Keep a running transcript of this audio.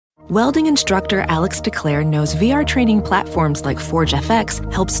Welding instructor Alex DeClaire knows VR training platforms like Forge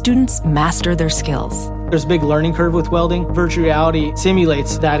FX help students master their skills. There's a big learning curve with welding. Virtual reality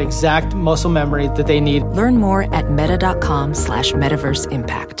simulates that exact muscle memory that they need. Learn more at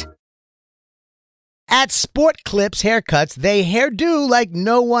meta.com/metaverseimpact. At Sport Clips Haircuts, they hairdo like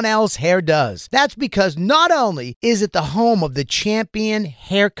no one else hair does. That's because not only is it the home of the champion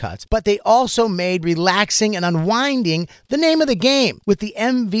haircuts, but they also made relaxing and unwinding the name of the game. With the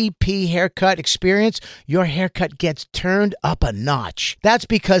MVP haircut experience, your haircut gets turned up a notch. That's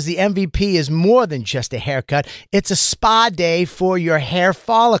because the MVP is more than just a haircut. It's a spa day for your hair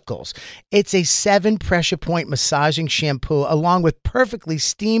follicles. It's a 7 pressure point massaging shampoo along with perfectly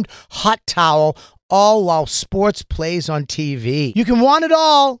steamed hot towel, all while sports plays on TV. You can want it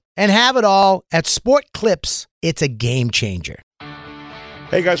all and have it all at Sport Clips. It's a game changer.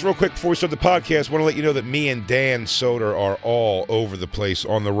 Hey guys, real quick before we start the podcast, I want to let you know that me and Dan Soder are all over the place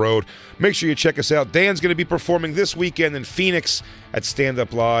on the road. Make sure you check us out. Dan's going to be performing this weekend in Phoenix at Stand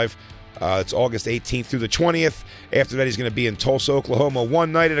Up Live. It's August 18th through the 20th. After that, he's going to be in Tulsa, Oklahoma,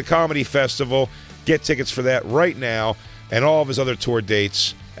 one night at a comedy festival. Get tickets for that right now and all of his other tour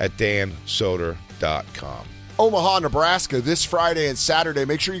dates at dansoder.com. Omaha, Nebraska, this Friday and Saturday.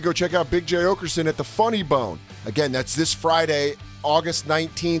 Make sure you go check out Big J. Okerson at the Funny Bone. Again, that's this Friday, August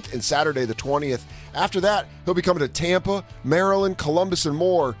 19th, and Saturday the 20th. After that, he'll be coming to Tampa, Maryland, Columbus, and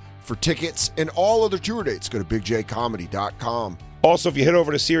more. For tickets and all other tour dates, go to bigjcomedy.com. Also, if you head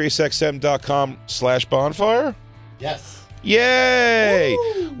over to SiriusXM.com/bonfire. Yes. Yay!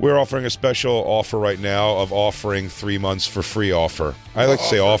 Woo! We're offering a special offer right now of offering 3 months for free offer. I like to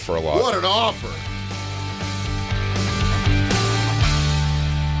say offer a lot. What an offer.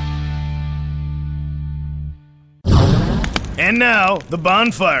 And now, The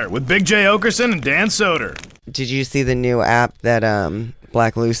Bonfire with Big J. Okerson and Dan Soder. Did you see the new app that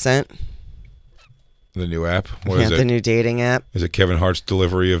Black Lou sent? The new app? What is it? The new dating app. Is it Kevin Hart's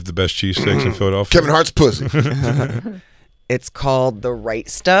delivery of the best cheesesteaks in Philadelphia? Kevin Hart's pussy. It's called The Right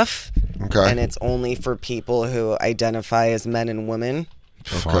Stuff. Okay. And it's only for people who identify as men and women.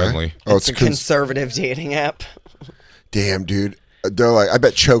 Finally. Oh, It's a conservative dating app. Damn, dude. They're like, I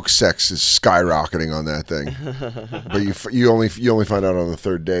bet choke sex is skyrocketing on that thing. But you only find out on the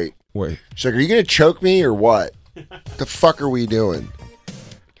third date. Wait. She's like, are you going to choke me or what? The fuck are we doing?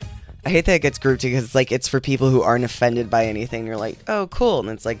 I hate that it gets grouped because it's like it's for people who aren't offended by anything. You're like, oh, cool. And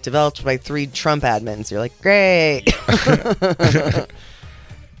it's like developed by 3 Trump admins. You're like, great.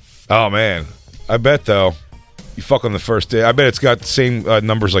 Oh, man. I bet, though, you fuck on the first date. I bet it's got the same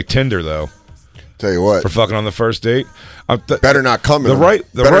numbers like Tinder, though. Tell you what. For fucking on the first date. Better not come in them.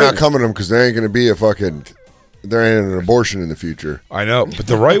 Better not come in them because there ain't going to be there ain't an abortion in the future. I know. But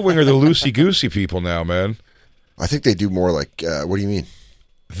the right wing are the loosey-goosey people now, man. I think they do more like, what do you mean?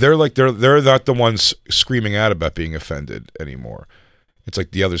 They're like they're not the ones screaming out about being offended anymore. It's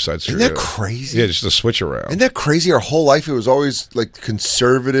like the other side. Isn't that crazy? Yeah, just a switch around. Isn't that crazy? Our whole life it was always like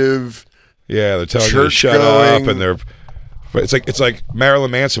conservative. Yeah, they're telling you to shut up, and But it's like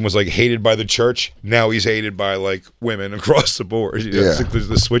Marilyn Manson was like hated by the church. Now he's hated by like women across the board. You know, It's like there's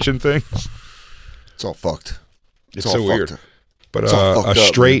the switching thing. It's all fucked. It's so weird. But a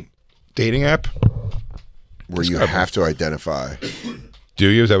straight dating app where you have to identify. Do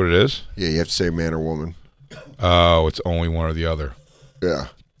you? Is that what it is? Yeah, you have to say man or woman. Oh, it's only one or the other. Yeah.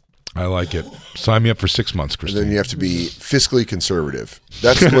 I like it. Sign me up for 6 months, Christine. And then you have to be fiscally conservative.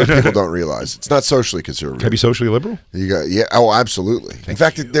 That's what people don't realize. It's not socially conservative. Can I be socially liberal? Oh, absolutely. In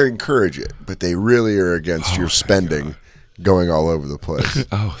fact, they encourage it, but they really are against your spending going all over the place.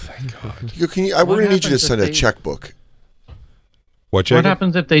 Oh, thank God. We're going to need you to send a checkbook. What, Jacob? What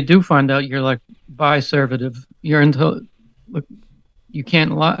happens if they do find out you're like biservative? You're into, look, you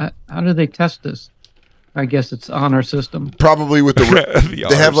can't lie. How do they test this? I guess it's honor system. Probably with they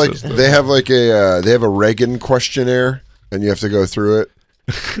have a Reagan questionnaire, and you have to go through it.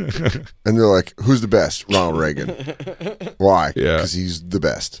 And they're like, "Who's the best?" Ronald Reagan. Why? Yeah, because he's the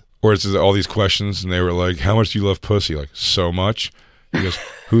best. Or it's all these questions, and they were like, "How much do you love pussy?" Like, so much. He goes,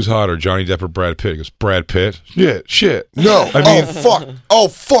 "Who's hotter, Johnny Depp or Brad Pitt?" He goes, "Brad Pitt." Shit. No. I mean, fuck.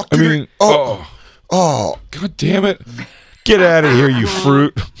 I mean, God damn it. Get out of here, you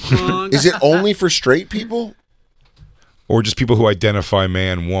fruit. Is it only for straight people? Or just people who identify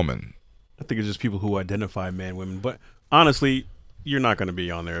man, woman? I think it's just people who identify man, women. But honestly, you're not going to be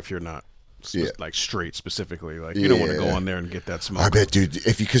on there if you're not like straight specifically. Like you don't want to go on there and get that smoke. I bet, dude.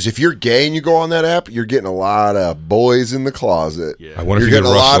 If you're gay and you go on that app, you're getting a lot of boys in the closet. Yeah. I wonder if you're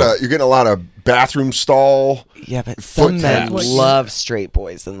getting a lot of bathroom stall. Yeah, but some men love straight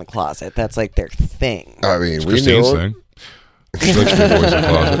boys in the closet. That's like their thing. I mean, it's Christine's thing. She likes Big Boys in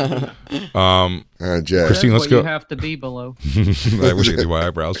the Closet. Jay. Christine, let's what go. you have to be below. I wish I could do my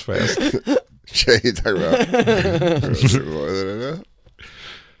eyebrows fast. Jay, you talking about?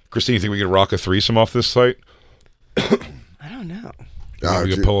 Christine, you think we could rock a threesome off this site? I don't know. Maybe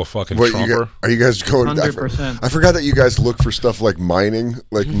we could pull a fucking What, trumper. are you guys going? 100%. I forgot that you guys look for stuff like mining.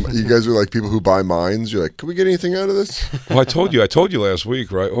 Like you guys are like people who buy mines. You're like, can we get anything out of this? Well, I told you last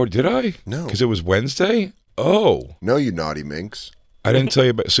week, right? Or did I? No. Because it was Wednesday? Oh. No, you naughty minx. I didn't tell you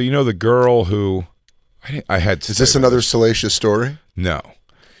about... So you know the girl who... I had to... Is this another salacious story? No.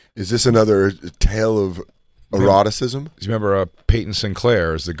 Is this another tale of eroticism? Do you remember Peyton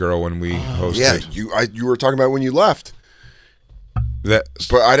Sinclair is the girl when we hosted? Yeah, you were talking about when you left. But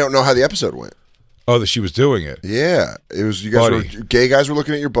I don't know how the episode went. Oh, that she was doing it. Yeah, it was. You guys gay guys were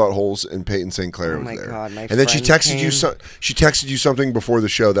looking at your buttholes, and Peyton Sinclair was there. God, my and then she texted friend you. She texted you something before the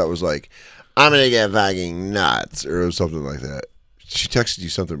show that was like, "I'm gonna get fucking nuts," or it was something like that. She texted you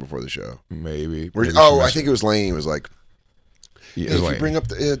something before the show. Maybe I think it was Lainey. Was like, yeah, if you bring up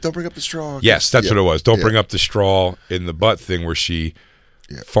the don't bring up the straw. Yes, that's what it was. Don't bring up the straw in the butt thing where she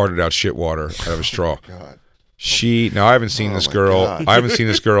farted out shit water out of a straw. Oh, God. Now I haven't seen this girl. God. I haven't seen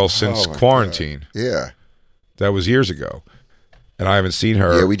this girl since quarantine. God. Yeah, that was years ago, and I haven't seen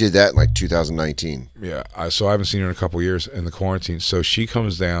her. Yeah, we did that in like 2019. Yeah, so I haven't seen her in a couple years in the quarantine. So she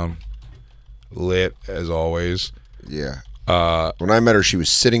comes down, lit as always. Yeah. When I met her, she was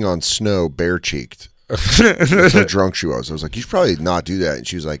sitting on snow, bare cheeked. That's how drunk she was. I was like, you should probably not do that. And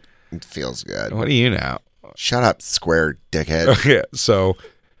she was like, it feels good. What do you know? Shut up, square dickhead. Yeah. So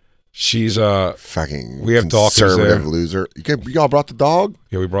she's fucking. We have Dawkins conservative there. Loser. Y'all brought the dog?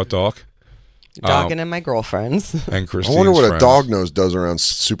 Yeah, we brought Doc. Dawkins and my girlfriends. And Christine's I wonder what friends. a dog nose does around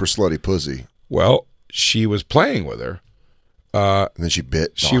super slutty pussy. Well, she was playing with her. And then she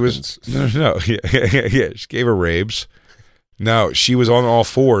bit. Dawkins. She was no. Yeah. She gave her rabes. No, she was on all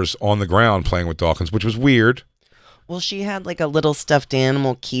fours on the ground playing with Dawkins, which was weird. Well, she had like a little stuffed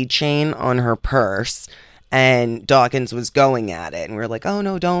animal keychain on her purse, and Dawkins was going at it, and we were like, oh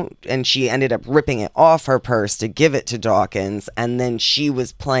no, don't. And she ended up ripping it off her purse to give it to Dawkins, and then she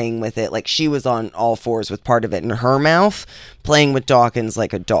was playing with it, like she was on all fours with part of it in her mouth, playing with Dawkins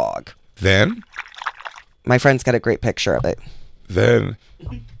like a dog. Then? My friend's got a great picture of it. Then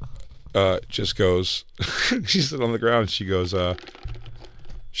just goes, she's sitting on the ground, she goes,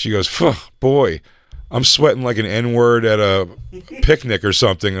 boy, I'm sweating like an N-word at a picnic or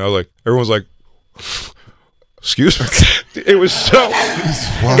something. And I was like, everyone's like, excuse me. It was so,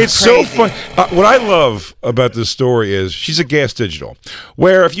 it's so fun. What I love about this story is she's a Gas Digital,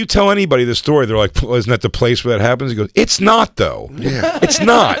 where if you tell anybody the story, they're like, well, isn't that the place where that happens? He goes, it's not though. Yeah. It's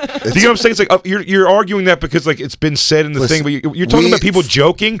not. Do you know what I'm saying? It's like, you're arguing that because like it's been said in the thing, but you're talking about people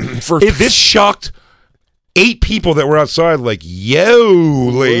joking. If this shocked 8 people that were outside, like, yo,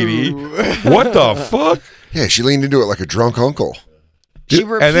 lady, what the fuck? Yeah, she leaned into it like a drunk uncle. She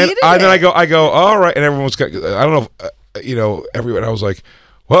repeated and then I go, all right, and everyone's got, I don't know, if, everyone. I was like,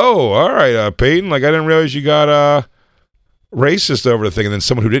 whoa, all right, Peyton, like I didn't realize you got racist over the thing, and then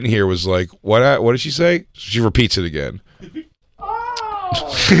someone who didn't hear was like, what did she say? She repeats it again.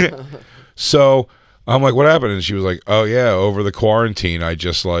 So I'm like, what happened? And she was like, oh yeah, over the quarantine, I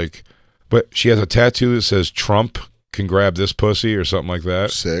just like, but she has a tattoo that says Trump can grab this pussy or something like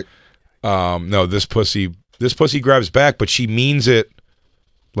that. Sick. No, this pussy grabs back, but she means it.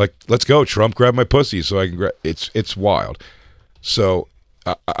 Like, let's go, Trump, grab my pussy so I can grab. It's wild. So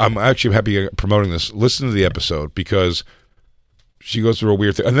I'm actually happy promoting this. Listen to the episode because she goes through a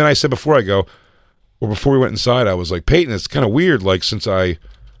weird thing. And then I said before we went inside, I was like, Peyton, it's kind of weird. Like, since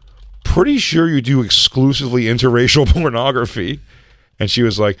pretty sure you do exclusively interracial pornography. And she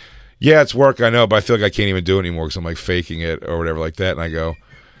was like, yeah, it's work, I know, but I feel like I can't even do it anymore because I'm like faking it or whatever like that. And I go,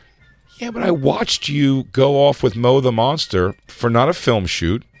 yeah, but I watched you go off with Mo the Monster for not a film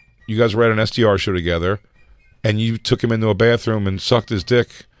shoot. You guys were at an SDR show together, and you took him into a bathroom and sucked his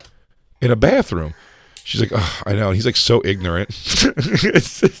dick in a bathroom. She's like, oh, I know. And he's like so ignorant.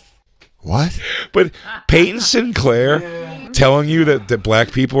 What? But Peyton Sinclair telling you that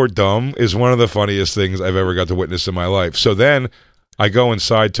black people are dumb is one of the funniest things I've ever got to witness in my life. So then I go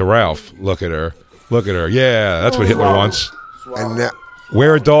inside to Ralph. Look at her. Yeah, that's what Hitler wants. And now,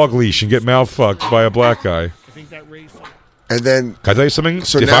 wear a dog leash and get mouth fucked by a black guy. and then, Can I tell you something?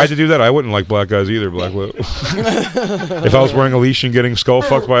 So if now- I had to do that, I wouldn't like black guys either. If I was wearing a leash and getting skull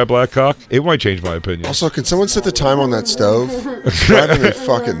fucked by a black cock, it might change my opinion. also, can someone set the time on that stove? Driving me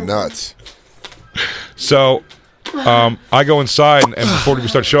fucking nuts. So I go inside, and before we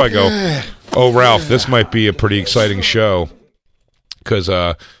start the show, I go, oh, Ralph, this might be a pretty exciting show. Because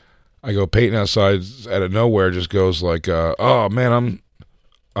I go, Peyton outside out of nowhere just goes like, oh man,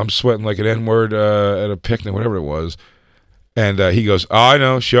 I'm sweating like an N-word at a picnic, whatever it was. And he goes, oh, I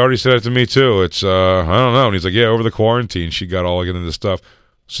know. She already said it to me too. It's, I don't know. And he's like, yeah, over the quarantine, she got all into this stuff.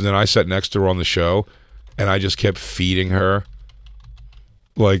 So then I sat next to her on the show, and I just kept feeding her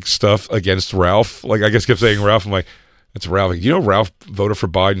like stuff against Ralph. Like I just kept saying Ralph. I'm like, it's Ralph. Like, you know, Ralph voted for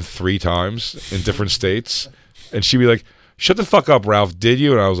Biden 3 times in different states. And she'd be like, shut the fuck up, Ralph, did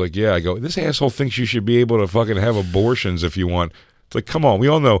you? And I was like, yeah. I go, this asshole thinks you should be able to fucking have abortions if you want. It's like, come on. We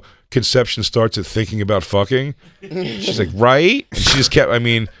all know conception starts at thinking about fucking. She's like, right? And she just kept, I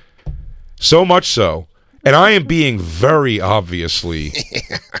mean, so much so. And I am being very obviously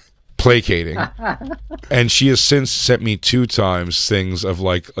placating. And she has since sent me 2 times things of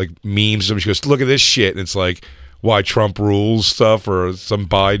like memes. She goes, look at this shit. And it's like, why Trump rules stuff or some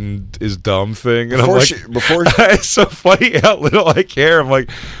Biden is dumb thing. And before it's so funny how little I care. I'm like,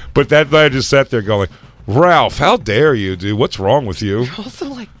 but that night I just sat there going, Ralph, how dare you, dude? What's wrong with you? You're also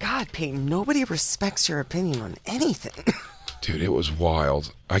like, God, Peyton, nobody respects your opinion on anything. Dude, it was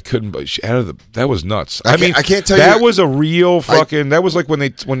wild. I couldn't, but that was nuts. I can't tell you. That was a real fucking, that was like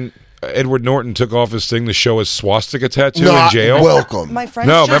when Edward Norton took off his thing to show his swastika tattoo in jail. Welcome. My friend.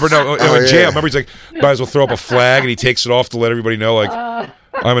 In jail. Remember, he's like, might as well throw up a flag, and he takes it off to let everybody know, like,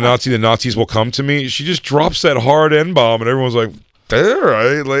 I'm a Nazi. The Nazis will come to me. She just drops that hard N-bomb, and everyone's like, all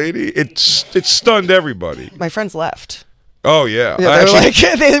right, lady. It stunned everybody. My friends left. Oh yeah,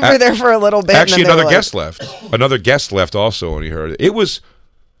 They were there for a little bit. Actually, another guest left. Another guest left also when he heard it. It was.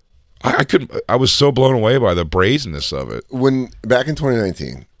 I couldn't. I was so blown away by the brazenness of it. When back in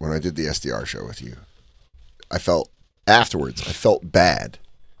 2019, when I did the SDR show with you, I felt bad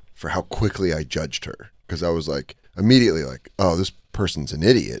for how quickly I judged her, because I was like immediately like, oh, this person's an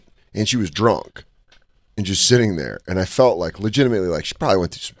idiot, and she was drunk and just sitting there, and I felt like legitimately like she probably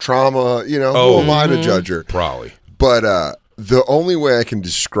went through some trauma. You know, who am I to judge her? Probably. But the only way I can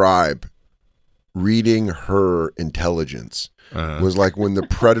describe reading her intelligence was like when the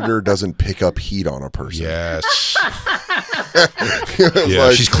predator doesn't pick up heat on a person. Yes.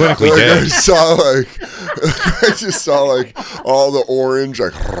 Yeah, she's clinically dead. I just saw like all the orange,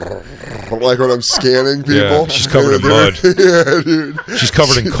 like when I'm scanning people. Yeah, she's covered in mud. Yeah, dude. She's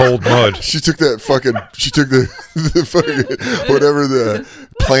covered in cold mud. She took the fucking whatever the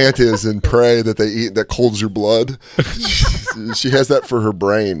plant is in prey that they eat that colds your blood. She has that for her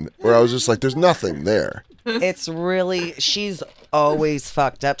brain, where I was just like, there's nothing there. It's really, she's always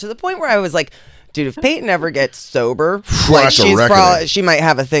fucked up to the point where I was like, dude, if Peyton ever gets sober, like she might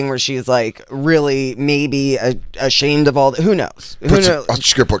have a thing where she's like really maybe ashamed of all. Who knows? Who knows?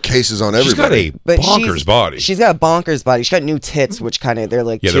 She's gonna put cases on everybody. She's got a bonkers body. She's got a bonkers body. She's got new tits, which kind of they're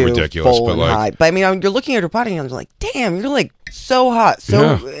like they're ridiculous, full but and like, high. But I mean, you're looking at her body, and I'm like, damn, you're like so hot,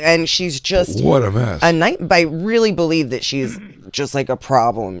 and she's just what a mess. But I really believe that she's just like a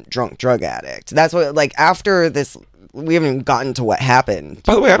problem drug addict. That's what, like, after this. We haven't even gotten to what happened.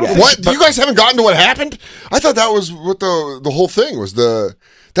 By the way, I don't know. What? You guys haven't gotten to what happened? I thought that was what the whole thing was.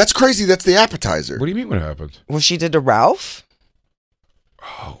 That's crazy. That's the appetizer. What do you mean what happened? What she did to Ralph?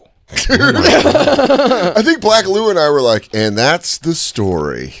 Oh. I think Black Lou and I were like, and that's the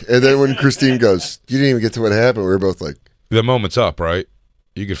story. And then when Christine goes, you didn't even get to what happened, we were both like, the moment's up, right?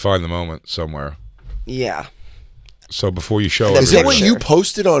 You could find the moment somewhere. Yeah. So before you show is that what you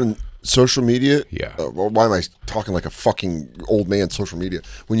posted on social media? Yeah. Why am I talking like a fucking old man? Social media.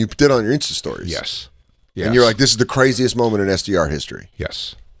 When you did on your Insta stories. Yes. And you're like, this is the craziest moment in SDR history.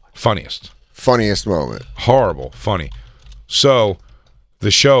 Yes. Funniest Funniest moment. Horrible. Funny. So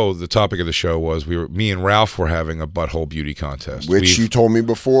the topic of the show was me and Ralph were having a butthole beauty contest. Which you told me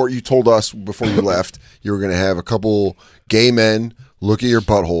before, you told us before you left, you were going to have a couple gay men look at your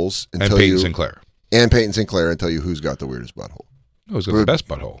buttholes and tell Peyton you. Sinclair. And Peyton Sinclair and tell you who's got the weirdest butthole. Who's got the best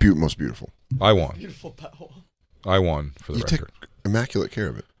butthole? Most beautiful. I won. Beautiful butthole. I won for the record. You take immaculate care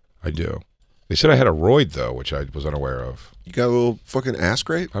of it. I do. They said I had a roid, though, which I was unaware of. You got a little fucking ass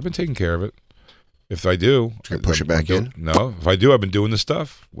grape? I've been taking care of it. If I do... Can you push it back in? No. If I do, I've been doing the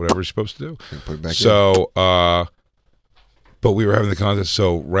stuff, whatever you're supposed to do. Put it back in. But we were having the contest,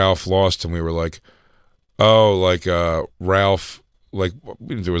 so Ralph lost, and we were like, Ralph, like,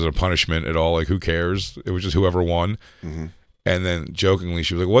 there wasn't a punishment at all. Like, who cares? It was just whoever won. Mm-hmm. And then jokingly,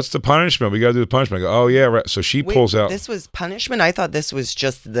 she was like, what's the punishment? We got to do the punishment. I go, oh, yeah. Right. So she pulls out. This was punishment? I thought this was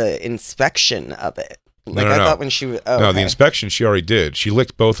just the inspection of it. Like, I thought when she was. Oh, no, okay. The inspection she already did. She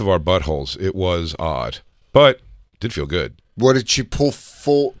licked both of our buttholes. It was odd, but did feel good. What did she pull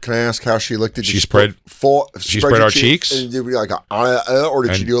full? Can I ask how she licked it? She spread our cheeks. And did we like or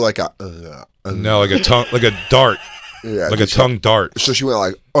did she do like a? No, like a tongue, like a dart. Yeah, like a tongue dart. So she went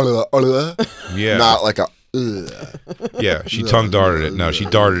like, Yeah. not like a. Yeah, she tongue darted it. No, she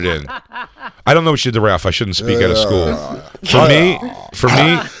darted in. I don't know what she did to Ralph. I shouldn't speak out of school. For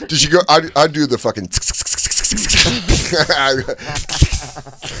me, did she go? I do the fucking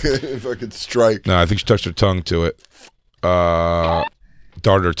fucking strike. No, I think she touched her tongue to it.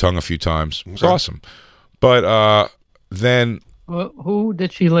 Darted her tongue a few times. It was awesome. But then, Well, who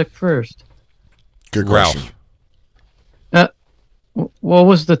did she lick first? Good question. Ralph. What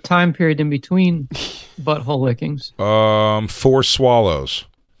was the time period in between butthole lickings? 4 swallows.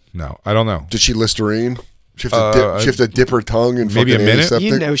 No, I don't know. Did she Listerine? She have to dip her tongue in maybe fucking a minute? antiseptic?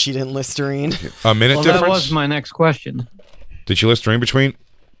 You know she didn't Listerine. A minute Well, difference? that was my next question. Did she Listerine between?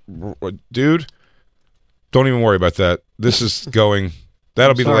 Dude, don't even worry about that. This is going.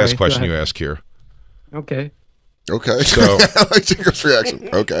 That'll be the Sorry, last go question ahead. you ask here. Okay. Okay. So- I like Jacob's reaction.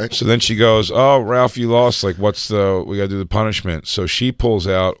 Okay. So then she goes, "Oh, Ralph, you lost. Like, we got to do the punishment." So she pulls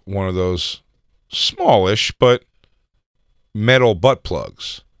out one of those smallish but metal butt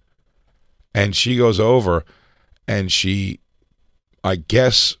plugs, and she goes over, and she, I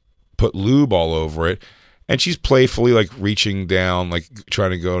guess, put lube all over it, and she's playfully like reaching down, like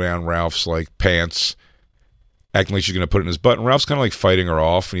trying to go down Ralph's like pants, acting like she's gonna put it in his butt, and Ralph's kind of like fighting her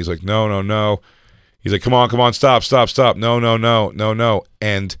off, and he's like, "No, no, no." He's like, come on, stop. No.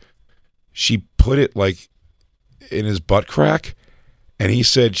 And she put it like in his butt crack, and he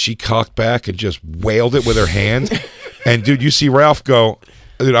said she cocked back and just wailed it with her hand. And dude, you see Ralph go,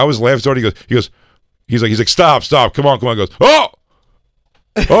 dude, I was laughing so hard. He's like, stop, come on. He goes, oh.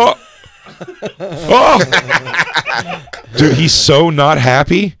 Dude, he's so not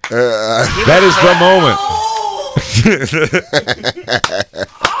happy. That is the moment.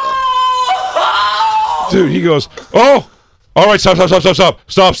 Dude, he goes, oh, all right, stop.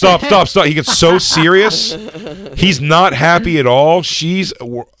 He gets so serious. He's not happy at all. He's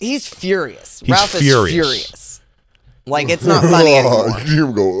furious. He's Ralph furious. is furious. Like, it's not funny anymore. You hear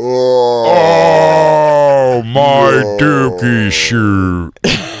him go, Oh, my dookie shoot.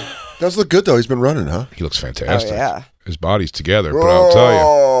 Does look good, though. He's been running, huh? He looks fantastic. Oh, yeah. His body's together, but I'll tell you.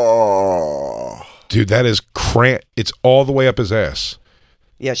 Oh. Dude, that is it's all the way up his ass.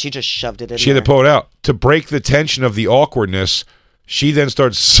 Yeah, she just shoved it in She had there. to pull it out. To break the tension of the awkwardness, she then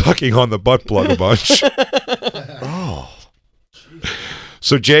starts sucking on the butt plug a bunch. Oh.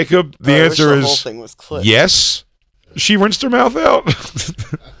 So, Jacob, the I wish answer the whole is thing was clipped. yes. She rinsed her mouth out.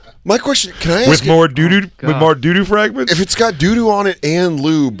 My question, can I ask with more doo-doo fragments? if it's got doo-doo on it and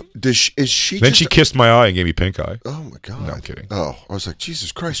lube, is she Then just... she kissed my eye and gave me pink eye. Oh, my God. No, I'm kidding. Oh, I was like,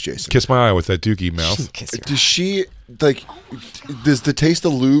 Jesus Christ, Jason. Kiss my eye with that dookie mouth. Kiss your Does she, like, does the taste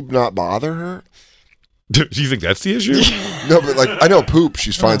of lube not bother her? Do you think that's the issue? No, but, like, I know poop,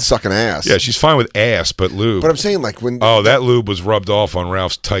 she's fine sucking ass. Yeah, she's fine with ass, but lube. But I'm saying, like, when... Oh, that lube was rubbed off on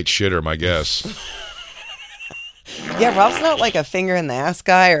Ralph's tight shitter, my guess. Yeah, Ralph's not like a finger in the ass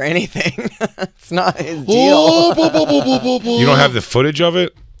guy or anything. It's not his deal. You don't have the footage of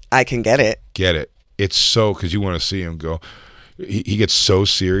it? I can get it. Get it. It's so, because you want to see him go. He gets so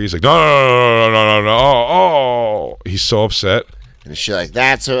serious. Like, no. Oh. He's so upset. And she's like,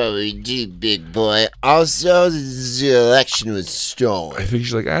 that's what we do, big boy. Also, the election was stolen. I think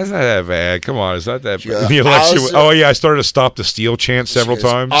she's like, that's not that bad. Come on, it's not that bad. Yeah. The election. Also- Oh, yeah, I started to stop the steal chant several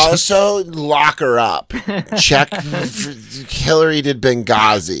times. Also, lock her up. Check Hillary did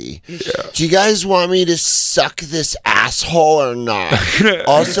Benghazi. Do you guys want me to suck this asshole or not?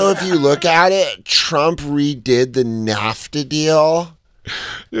 Also, if you look at it, Trump redid the NAFTA deal.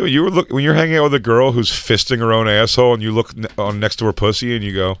 Dude, when you're hanging out with a girl who's fisting her own asshole and you look on next to her pussy and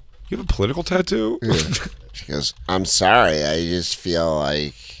you go, you have a political tattoo? Yeah. She goes, I'm sorry. I just feel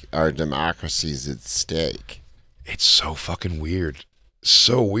like our democracy's at stake. It's so fucking weird.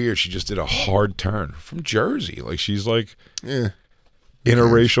 So weird. She just did a hard turn from Jersey. Like, she's like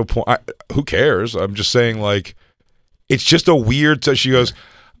interracial point. Who cares? I'm just saying, like, it's just a weird. She goes,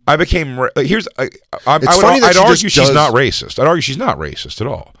 I became. Here's. I'd argue she's not racist. I'd argue she's not racist at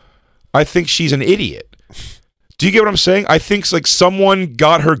all. I think she's an idiot. Do you get what I'm saying? I think like someone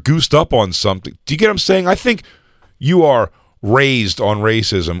got her goosed up on something. Do you get what I'm saying? I think you are raised on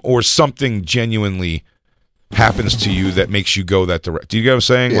racism or something genuinely happens to you that makes you go that direction. Do you get what I'm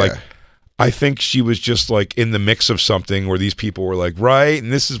saying? Yeah. Like, I think she was just like in the mix of something where these people were like, right,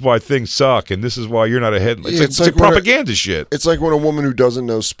 and this is why things suck, and this is why you're not ahead. It's like propaganda shit. It's like when a woman who doesn't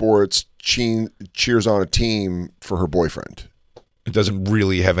know sports cheers on a team for her boyfriend. It doesn't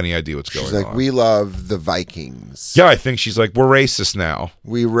really have any idea what's going on. She's like, we love the Vikings. Yeah, I think she's like, we're racist now.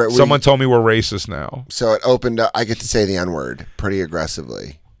 Someone told me we're racist now. So it opened up. I get to say the N-word pretty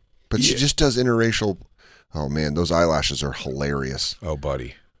aggressively. But she just does interracial Oh man, those eyelashes are hilarious. Oh,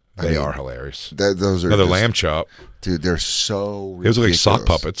 buddy, they are hilarious. Those are another just, lamb chop, dude. They're so ridiculous. Those are like sock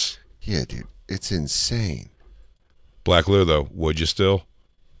puppets. Yeah, dude, it's insane. Black Lou, though, would you still?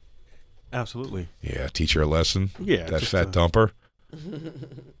 Absolutely. Yeah, teach her a lesson. Yeah, that fat dumper.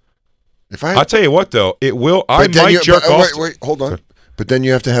 I'll tell you what, though, it will. I might jerk off. Wait, hold on. But then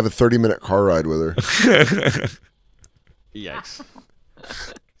you have to have a 30-minute car ride with her. Yikes.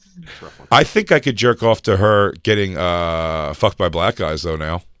 I think I could jerk off to her getting fucked by black guys, though.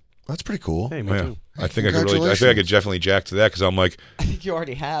 Now that's pretty cool. Hey, me too. I think I could really. I think I could definitely jack to that because I'm like. I think you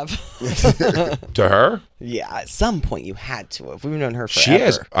already have. To her? Yeah, at some point you had to have. We've known her forever. She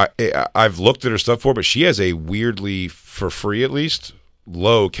has. I've looked at her stuff before, but she has a weirdly, for free at least,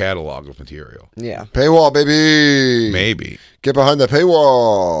 low catalog of material. Yeah. Paywall, baby. Maybe. Get behind the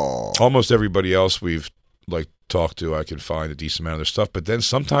paywall. Almost everybody else we've talked to, I can find a decent amount of their stuff, but then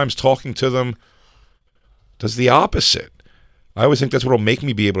sometimes talking to them does the opposite. I always think that's what will make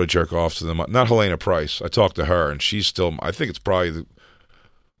me be able to jerk off to them. Not Helena Price. I talked to her, and she's still. I think it's probably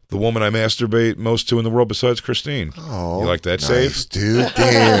the woman I masturbate most to in the world besides Christine. Oh, you like that nice, save, dude?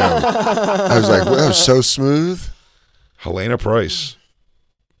 Damn. I was like, well, that was so smooth. Helena Price.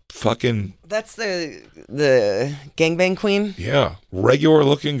 Fucking. That's the gangbang queen. Yeah, regular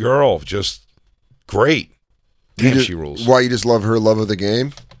looking girl, just great. Damn, she rules. Why, you just love her love of the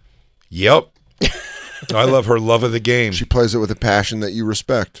game? Yep. I love her love of the game. She plays it with a passion that you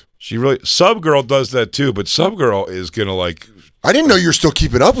respect. She really. Subgirl does that too, but Subgirl is gonna I didn't know you were still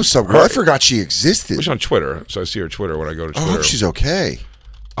keeping up with Subgirl. I forgot she existed. She's on Twitter, so I see her Twitter when I go to Twitter. I hope she's okay.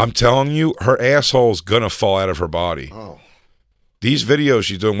 I'm telling you, her asshole's gonna fall out of her body. Oh. These videos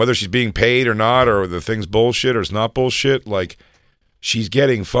she's doing, whether she's being paid or not, or the thing's bullshit or it's not bullshit, she's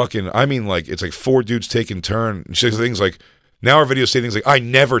getting fucking. I mean, it's like 4 dudes taking turn. And she says things like, now our videos say things like, "I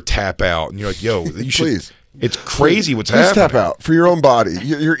never tap out," and you're like, "Yo, you should." Please. It's crazy what's Please happening. tap out for your own body.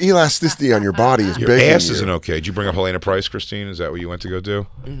 Your elasticity on your body is your big. Your ass isn't okay. Did you bring up Helena Price, Christine? Is that what you went to go do?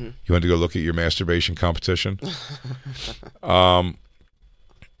 Mm-hmm. You went to go look at your masturbation competition?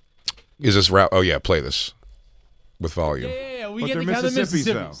 Is this rap? Oh yeah, play this with volume. Yeah, we get to count the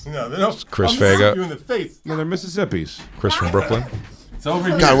Mississippis. No, they're not. Chris I'm gonna Faga. slap you in the face. No, they're Mississippis. Chris from Brooklyn. It's over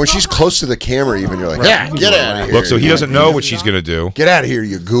here. God, when she's close to the camera, even you're like, yeah, get out of here. Look, so he doesn't know what she's gonna do. Get out of here,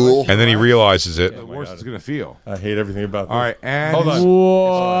 you ghoul. And then he realizes it. The worst it's gonna feel. I hate everything about this. All right, and hold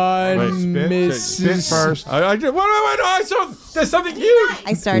on. Wait, spit first. I wait, I saw. There's something huge.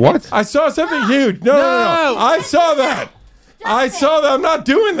 I started. What? I saw something huge. No. I saw that. I saw that. I'm not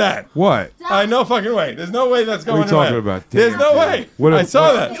doing that. What? I no fucking way. There's no way that's going What are you talking away. about? There's no way. I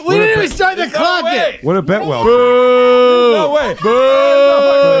saw that. We didn't even start the clock yet. What a bet well. Boo! No way. Boo!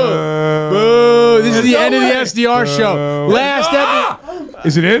 This is the end of the SDR show. Last episode.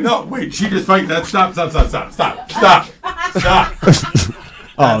 Is it in? No, wait. She just fight that. Stop.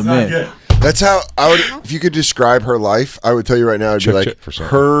 Oh man. Good. That's how I would. If you could describe her life, I would tell you right now. It'd be like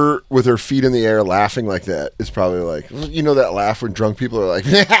her with her feet in the air, laughing like that. Is probably like that laugh when drunk people are like,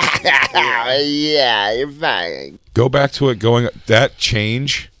 "Yeah, you're fine." Go back to it. That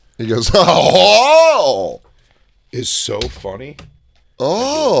change. He goes, "Oh, is so funny."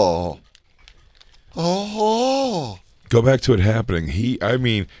 Oh. Go back to it happening.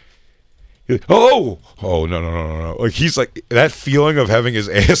 No. Like he's like that feeling of having his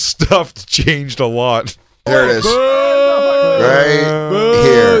ass stuffed changed a lot. There it is. Right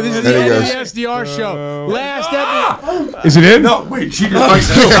here. This is the end of the SDR show. Last episode. Is it in? No, wait. She just fight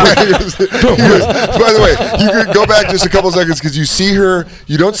that. By the way, you could go back just a couple seconds because you see her.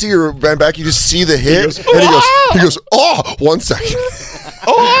 You don't see her bend back. You just see the hit, and he goes, "Oh, 1 second."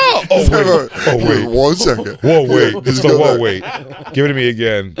 Wait. 1 second. Whoa, wait. Give it to me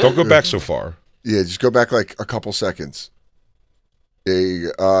again. Don't go back so far. Yeah, just go back like a couple seconds.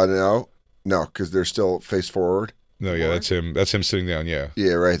 No, because they're still face forward. No, yeah, that's him. That's him sitting down. Yeah.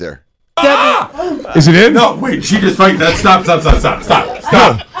 Yeah, right there. Is it in? No, wait. She just fight that. Stop.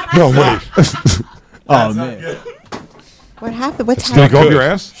 No, wait. Oh man. What happened? What's Did it happening? go up your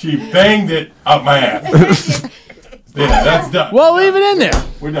ass? She banged it up my ass. Yeah, that's done. Well, leave it in there.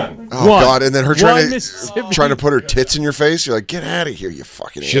 We're done. Oh God! And then her trying Mississippi. to put her tits in your face. You're like, get out of here, you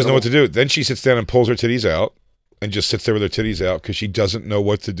fucking. She doesn't know what to do. Then she sits down and pulls her titties out, and just sits there with her titties out because she doesn't know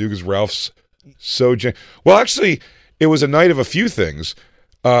what to do because Ralph's so. Well, actually, it was a night of a few things.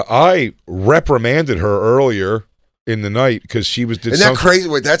 I reprimanded her earlier in the night because she was. Isn't that crazy?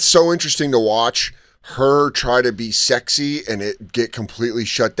 Wait, that's so interesting to watch. Her try to be sexy and it get completely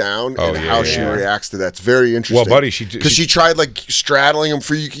shut down, and how she reacts to that's very interesting. Well, buddy, because she tried like straddling him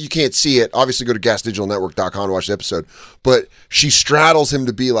for you. You can't see it. Obviously, go to gasdigitalnetwork.com to watch the episode. But she straddles him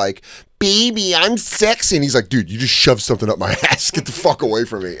to be like, baby, I'm sexy. And he's like, dude, you just shoved something up my ass. Get the fuck away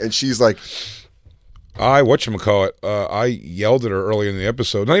from me. And she's like, I yelled at her early in the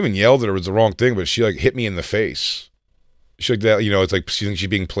episode. Not even yelled at her, it was the wrong thing, but she like hit me in the face. She like that, it's like she thinks she's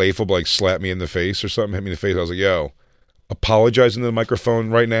being playful, but like slapped me in the face or something, hit me in the face. I was like, yo, apologize into the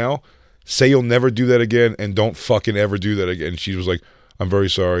microphone right now. Say you'll never do that again and don't fucking ever do that again. And she was like, I'm very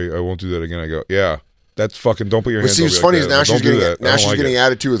sorry, I won't do that again. I go, yeah, that's fucking, don't put your hands over like what's funny that. is now Don't she's getting it.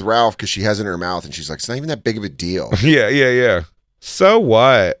 attitude with Ralph because she has it in her mouth and she's like, it's not even that big of a deal. Yeah. So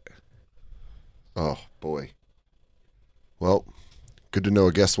what? Oh, boy. Well, good to know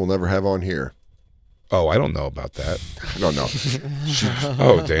a guest we'll never have on here. Oh, I don't know about that. I don't know.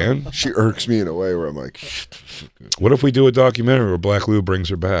 Oh, Dan? She irks me in a way where I'm like... What if we do a documentary where Black Lou brings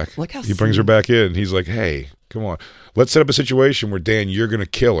her back? Look how he brings her back in. He's like, hey, come on. Let's set up a situation where, Dan, you're going to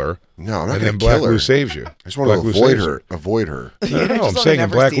kill her. No, I'm not and going then to Black kill her. Lou saves you. I just want to avoid her. No, I'm saying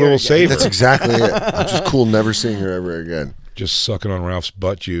Black Lou will save her. That's exactly it. I'm just cool never seeing her ever again. Just sucking on Ralph's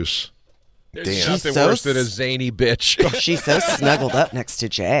butt juice. There's Damn. nothing worse than a zany bitch. She's so snuggled up next to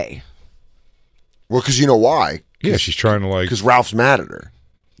Jay. Well, because you know why? Yeah, she's trying to like... Because Ralph's mad at her.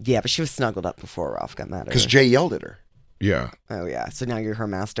 Yeah, but she was snuggled up before Ralph got mad at her. Because Jay yelled at her. Yeah. Oh, yeah. So now you're her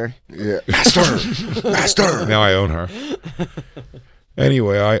master? Yeah. Master! Now I own her.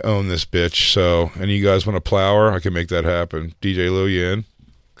 Anyway, I own this bitch, so... And you guys want to plow her? I can make that happen. DJ Lou, you in?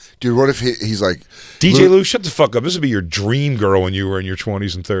 Dude, what if he's like... DJ Lou, shut the fuck up. This would be your dream girl when you were in your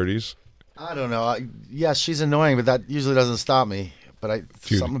 20s and 30s. I don't know. Yes, she's annoying, but that usually doesn't stop me. But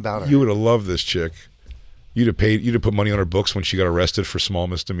Dude, something about her. You would have loved this chick. You'd have put money on her books when she got arrested for small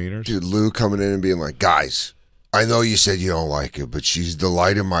misdemeanors. Dude, Lou coming in and being like, guys, I know you said you don't like her, but she's the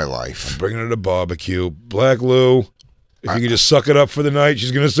light of my life. I'm bringing her to barbecue. Black Lou, if you could just suck it up for the night,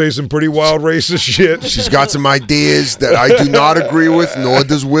 she's going to say some pretty wild racist shit. She's got some ideas that I do not agree with, nor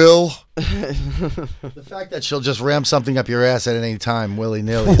does Will. The fact that she'll just ram something up your ass at any time,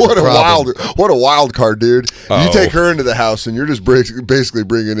 willy-nilly. What a wild card, dude. You take her into the house and you're just basically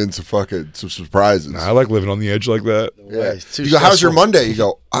bringing in some surprises. Nah, I like living on the edge like that. Yeah. You go, how's your Monday? You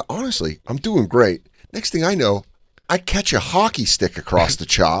go, honestly, I'm doing great. Next thing I know, I catch a hockey stick across the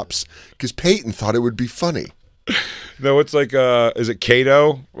chops because Peyton thought it would be funny. No, it's like, is it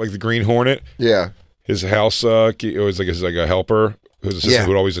Kato, like the Green Hornet? Yeah. His house, it was like a helper. Whose assistant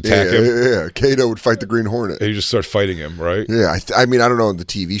would always attack him. Yeah. Kato would fight the Green Hornet. And you just start fighting him, right? Yeah. I mean, I don't know in the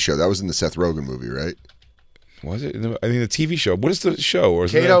TV show. That was in the Seth Rogen movie, right? Was it? I mean, the TV show. What is the show? Or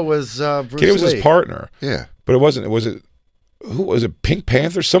Kato was Bruce Kato was Lee. his partner. Yeah. But it wasn't. Was it? Who was it? Pink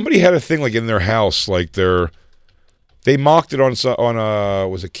Panther? Somebody had a thing like in their house, like they mocked it on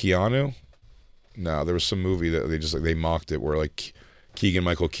was it Keanu? No, there was some movie that they mocked it where like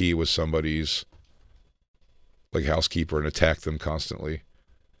Keegan-Michael Key was somebody's like housekeeper and attacked them constantly.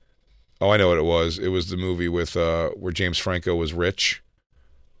 Oh, I know what it was. It was the movie with where James Franco was rich.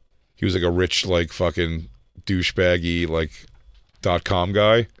 He was like a rich, like fucking douchebaggy, like .com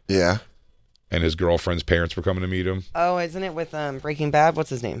guy. Yeah. And his girlfriend's parents were coming to meet him. Oh, isn't it with Breaking Bad? What's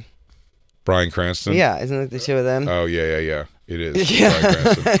his name? Bryan Cranston. Yeah, isn't it the two of them? Oh yeah. It is. Yeah,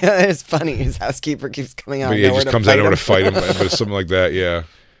 it's funny. His housekeeper keeps coming out. But he just comes out to fight him, but it's something like that. Yeah.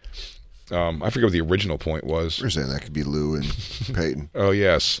 I forget what the original point was. You're saying that could be Lou and Peyton. Oh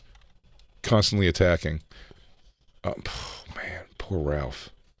yes, constantly attacking. Oh man, poor Ralph.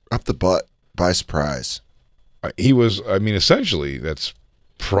 Up the butt by surprise. He was. I mean, essentially, that's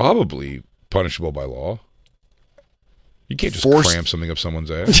probably punishable by law. You can't just cram something up someone's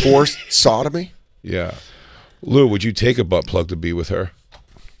ass. Forced sodomy? Yeah. Lou, would you take a butt plug to be with her?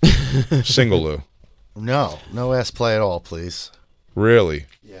 Single Lou. No ass play at all, please. Really?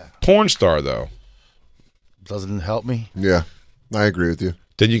 Yeah. Porn star, though. Doesn't help me. Yeah, I agree with you.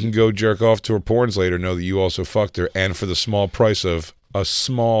 Then you can go jerk off to her porns later, know that you also fucked her, and for the small price of a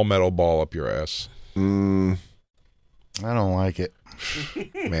small metal ball up your ass. I don't like it.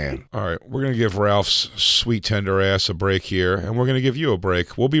 Man. All right, we're going to give Ralph's sweet, tender ass a break here, and we're going to give you a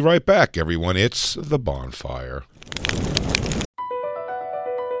break. We'll be right back, everyone. It's The Bonfire.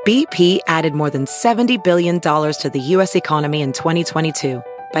 BP added more than $70 billion to the U.S. economy in 2022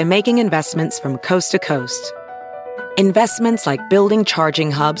 by making investments from coast to coast. Investments like building charging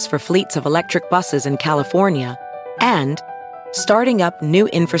hubs for fleets of electric buses in California and starting up new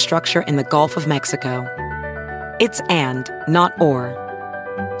infrastructure in the Gulf of Mexico. It's and, not or.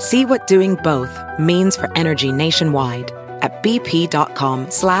 See what doing both means for energy nationwide at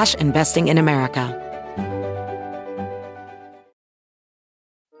bp.com/investing in America.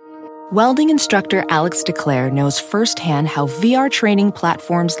 Welding instructor Alex DeClaire knows firsthand how VR training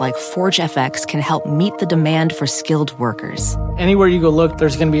platforms like ForgeFX can help meet the demand for skilled workers. Anywhere you go look,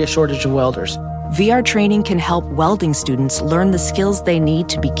 there's going to be a shortage of welders. VR training can help welding students learn the skills they need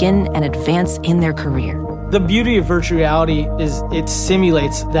to begin and advance in their career. The beauty of virtual reality is it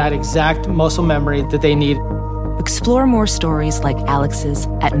simulates that exact muscle memory that they need. Explore more stories like Alex's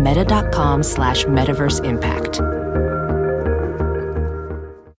at meta.com/metaverseimpact.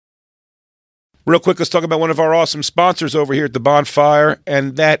 Real quick, let's talk about one of our awesome sponsors over here at the Bonfire,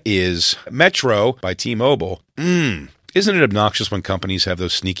 and that is Metro by T-Mobile. Isn't it obnoxious when companies have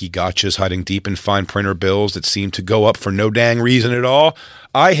those sneaky gotchas hiding deep in fine printer bills that seem to go up for no dang reason at all?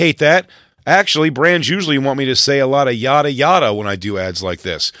 I hate that. Actually, brands usually want me to say a lot of yada yada when I do ads like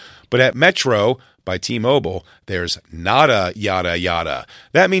this. But at Metro by T-Mobile, there's nada yada yada.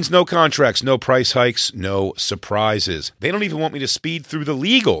 That means no contracts, no price hikes, no surprises. They don't even want me to speed through the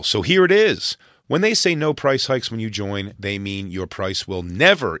legal, so here it is. When they say no price hikes when you join, they mean your price will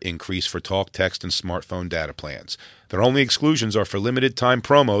never increase for talk, text, and smartphone data plans. Their only exclusions are for limited time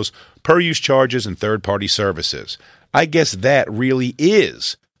promos, per-use charges, and third-party services. I guess that really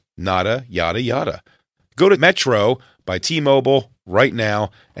is nada yada yada. Go to Metro by T-Mobile right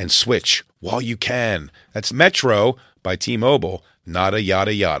now and switch while you can. That's Metro by T-Mobile, nada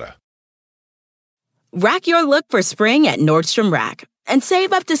yada yada. Rack your look for spring at Nordstrom Rack and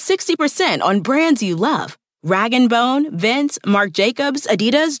save up to 60% on brands you love. Rag & Bone, Vince, Marc Jacobs,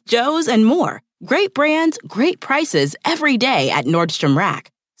 Adidas, Joe's, and more. Great brands, great prices every day at Nordstrom Rack.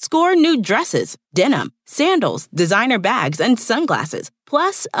 Score new dresses, denim, sandals, designer bags, and sunglasses,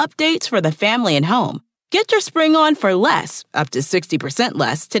 plus updates for the family and home. Get your spring on for less, up to 60%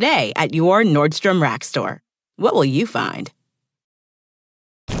 less, today at your Nordstrom Rack store. What will you find?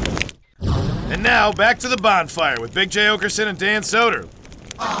 And now, back to the Bonfire with Big J. Okerson and Dan Soder.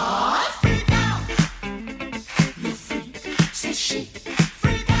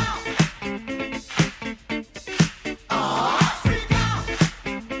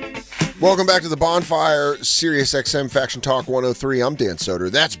 Welcome back to the Bonfire, Sirius XM Faction Talk 103. I'm Dan Soder.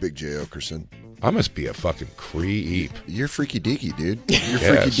 That's Big J. Okerson. I must be a fucking creep. You're freaky deaky, dude. You're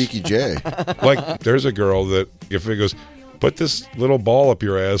Yes. freaky deaky J. Like, there's a girl that if it goes, put this little ball up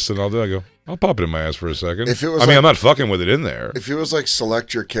your ass, and I go, I'll pop it in my ass for a second. If it was I'm not fucking with it in there. If it was like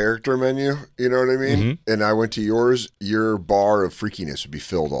select your character menu, you know what I mean? And I went to yours, your bar of freakiness would be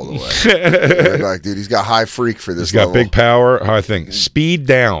filled all the way. You're like, dude, he's got high freak for this He's got level. big power. High thing. Speed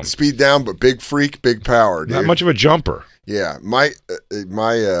down. Speed down, but big freak, big power, dude. Not much of a jumper. Yeah.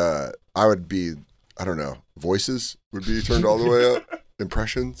 I would be, I don't know, voices would be turned all the way up.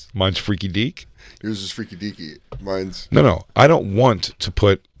 Impressions. Mine's freaky deek. Yours is freaky deaky. Mine's. No. I don't want to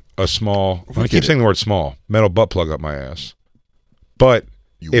put a small, I keep saying the word small, metal butt plug up my ass. But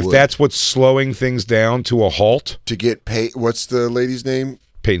if that's what's slowing things down to a halt. To get paid, what's the lady's name?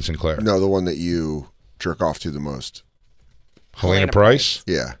 Peyton Sinclair. No, the one that you jerk off to the most. Helena Price?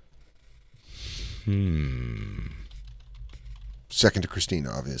 Yeah. Second to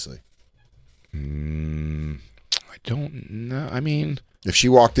Christina, obviously. I don't know. I mean, if she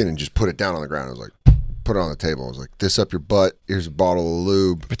walked in and just put it down on the ground, I was like, put it on the table. I was like, this up your butt. Here's a bottle of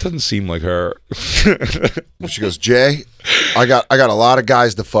lube. It doesn't seem like her. She goes, Jay, I got a lot of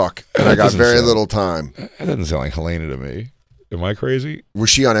guys to fuck, and I got very little time. That doesn't sound like Helena to me. Am I crazy? Was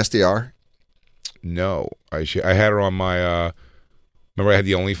she on SDR? No, I had her on my. Remember, I had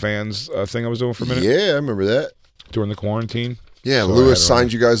the OnlyFans thing I was doing for a minute. Yeah, I remember that during the quarantine. Yeah, So Lewis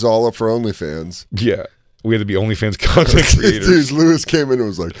signed you guys all up for OnlyFans. Yeah, we had to be OnlyFans content creators. Dude, Lewis came in and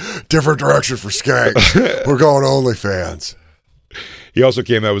was like, different direction for skanks. We're going OnlyFans. He also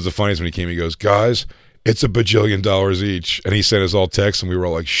came, that was the funniest when he came, he goes, guys, it's $1 bajillion each. And he sent us all texts, and we were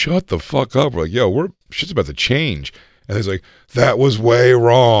all like, shut the fuck up. We're like, yo, shit's about to change. And he's like, that was way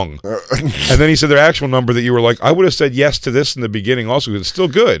wrong. And then he said their actual number that you were like, I would have said yes to this in the beginning also, because it's still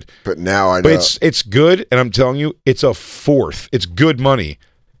good. But now I know. But it's good, and I'm telling you, it's a fourth. It's good money,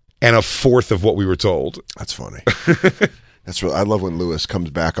 and a fourth of what we were told. That's funny. That's what I love when Lewis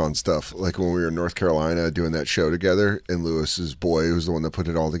comes back on stuff. Like when we were in North Carolina doing that show together, and Lewis's boy was the one that put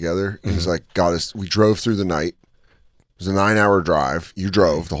it all together. And he's like, got us. We drove through the night. It was a 9-hour drive. You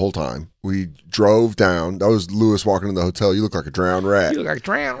drove the whole time. We drove down. That was Lewis walking in the hotel. You look like a drowned rat. You look like a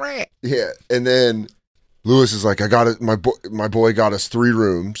drowned rat. Yeah. And then Lewis is like, I got it. My boy got us 3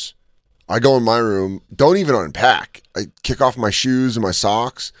 rooms. I go in my room. Don't even unpack. I kick off my shoes and my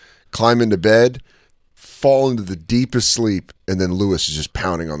socks. Climb into bed. Fall into the deepest sleep. And then Lewis is just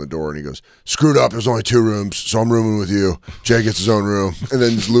pounding on the door, and he goes, "Screwed up. There's only 2 rooms, so I'm rooming with you." Jay gets his own room, and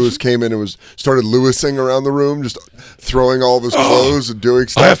then Lewis came in and started Lewising around the room, just throwing all of his clothes and doing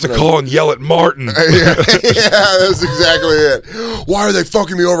stuff. I have to call and yell at Martin. Yeah, that's exactly it. Why are they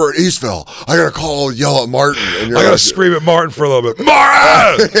fucking me over at Eastville? I gotta call and yell at Martin. And I gotta scream at Martin for a little bit.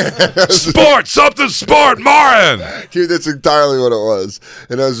 Martin! Sport, Martin! Dude, that's entirely what it was.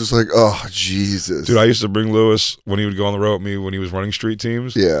 And I was just like, oh, Jesus. Dude, I used to bring Lewis when he would go on the road with me when he was running street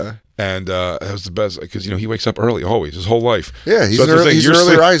teams. Yeah. And that was the best because, he wakes up early always, his whole life. Yeah, he's an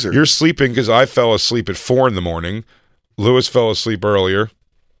early riser. You're sleeping because I fell asleep at 4 a.m. Lewis fell asleep earlier.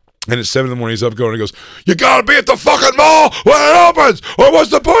 And at 7 a.m, he's up going and he goes, "You gotta be at the fucking mall when it opens, or what's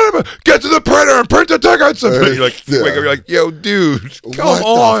the point of it? Get to the printer and print the tickets." And you're like, you wake up, you're like, "Yo, dude, come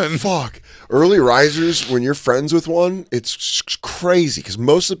on." The fuck? Early risers, when you're friends with one, it's crazy because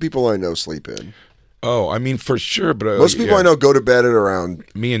most of the people I know sleep in. Oh, I mean, for sure. But most people I know go to bed at around.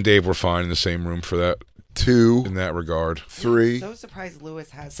 Me and Dave were fine in the same room for that. 2 in that regard. 3. I'm so surprised Lewis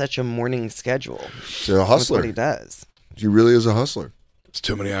has such a morning schedule. He's a hustler. That's what he does. He really is a hustler. It's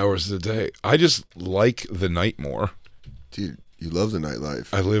too many hours of the day. I just like the night more. Dude, you love the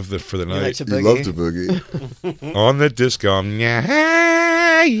nightlife. I live for the night. You love to boogie. On the disco.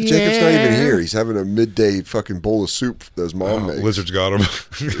 Yeah. Jacob's not even here. He's having a midday fucking bowl of soup that his mom makes. Lizards got him.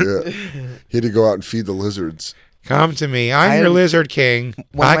 Yeah. He had to go out and feed the lizards. Come to me. I'm your lizard king.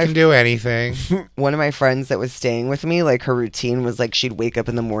 I can do anything. One of my friends that was staying with me, like her routine was like she'd wake up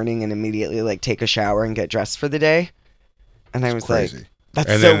in the morning and immediately like take a shower and get dressed for the day. And I was crazy. Like,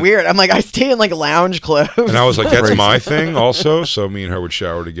 that's so weird. I'm like, I stay in like lounge clothes. And I was like, that's my thing also. So me and her would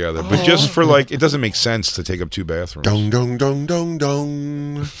shower together. But just for like, it doesn't make sense to take up 2 bathrooms. Dong, dong, dong, dong,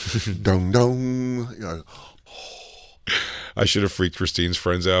 dong. Dong, dong. You know. I should have freaked Christine's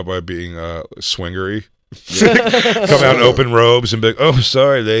friends out by being swingery. Come out in open robes and be like, "Oh,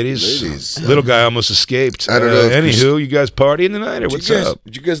 sorry, ladies. Little guy almost escaped." I don't know. Anywho, you guys partying tonight or what's up?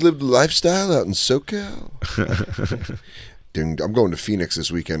 Did you guys live the lifestyle out in SoCal? Dude, I'm going to Phoenix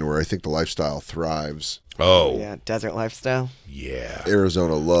this weekend where I think the lifestyle thrives. Oh. Yeah, desert lifestyle. Yeah.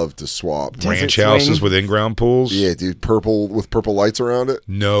 Arizona loved to swap. Ranch houses with in-ground pools. Yeah, dude, purple with purple lights around it.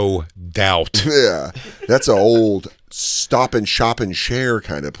 No doubt. Yeah. That's an old stop and shop and share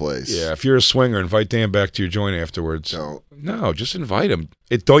kind of place. Yeah, if you're a swinger, invite Dan back to your joint afterwards. Don't. No, just invite him.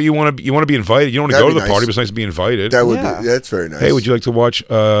 Don't you want to be invited? You don't want to go to the party, but it's nice to be invited. That would be, that's very nice. Hey, would you like to watch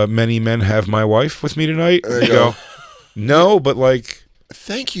Many Men Have My Wife with me tonight? There you go. No, but like...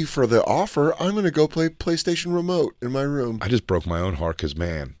 Thank you for the offer. I'm going to go play PlayStation Remote in my room. I just broke my own heart because,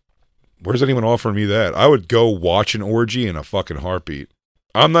 man, where's anyone offering me that? I would go watch an orgy in a fucking heartbeat.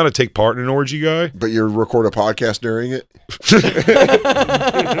 I'm not a take part in an orgy guy. But you record a podcast during it?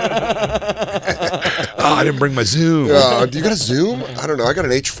 I didn't bring my Zoom. Do you got a Zoom? I don't know. I got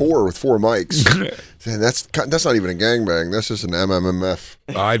an H4 with 4 mics. Man, that's not even a gangbang. That's just an MMMF.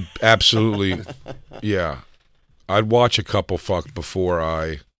 I'd absolutely, yeah. I'd watch a couple fuck before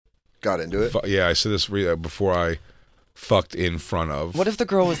I got into it. Yeah, I said this before I fucked in front of. What if the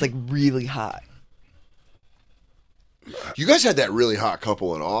girl was like really hot? You guys had that really hot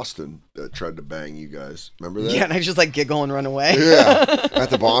couple in Austin that tried to bang you guys. Remember that? Yeah, and I just like giggle and run away. Yeah.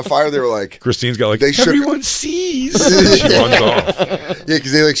 At the bonfire, they were like... Christine's got like, everyone sees. She runs off. Yeah,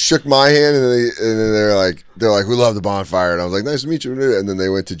 because they like shook my hand and then they're like, we love the bonfire. And I was like, nice to meet you. And then they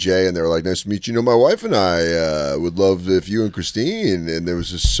went to Jay and they were like, nice to meet you. My wife and I would love if you and Christine. And there was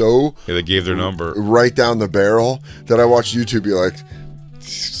just so... Yeah, they gave their number. Right down the barrel that I watched YouTube be like...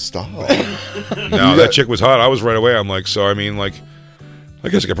 Stop. No, that chick was hot. I was right away. I'm like, so I mean, like, I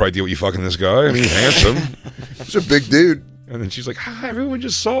guess I could probably deal with you fucking this guy. I mean, he's handsome. He's a big dude. And then she's like, everyone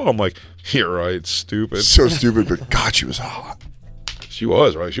just saw. I'm like, you're right, stupid. So stupid, but God, she was hot. She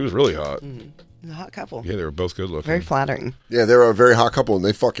was, right? She was really hot. A hot couple. Yeah, they were both good looking. Very flattering. Yeah, they were a very hot couple, and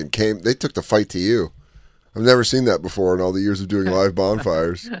they fucking came. They took the fight to you. I've never seen that before in all the years of doing live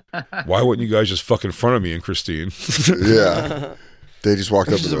bonfires. Why wouldn't you guys just fuck in front of me and Christine? Yeah. They just walked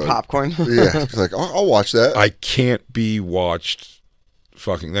up and with popcorn. Yeah, she's like, I'll watch that. I can't be watched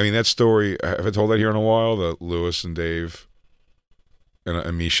fucking. I mean, that story, have I told that here in a while? That Lewis and Dave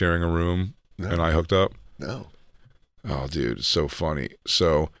and me sharing a room and I hooked up? No. Oh, dude, it's so funny.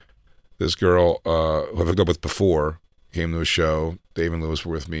 So this girl who I've hooked up with before came to a show. Dave and Lewis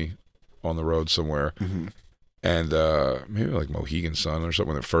were with me on the road somewhere. Mm-hmm. And maybe like Mohegan Sun or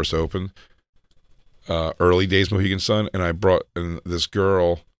something when it first opened. Early days Mohegan Sun, and I brought and this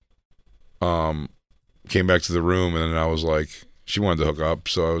girl came back to the room, and then I was like, she wanted to hook up,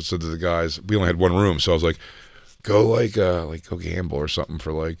 so I said to the guys, we only had one room, so I was like, go go gamble or something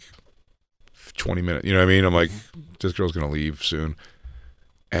for like 20 minutes. You know what I mean? I'm like, this girl's going to leave soon.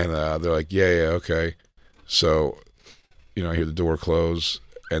 And they're like, yeah, okay. So, I hear the door close,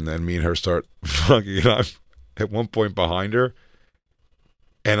 and then me and her start fucking, and I'm at one point behind her,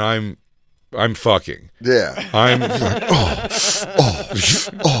 and I'm fucking. Yeah. I'm like,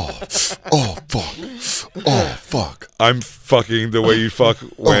 fuck. I'm fucking the way you fuck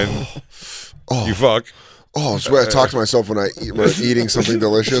when you fuck. Oh, it's the way I talk to myself when I'm eating something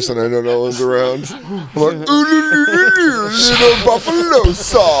delicious and I know no one's around. I'm like, little buffalo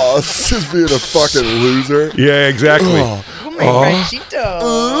sauce. Just being a fucking loser. Yeah, exactly.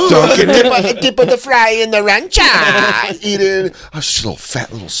 Dip of the fry in the rancha. Eating. I was just a little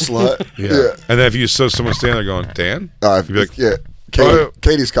fat little slut. Yeah. And then if you saw someone standing there going, Dan? You'd be like, yeah.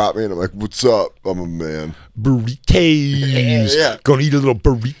 Katie's caught me, and I'm like, what's up? I'm a man. Burritos. Yeah. Gonna eat a little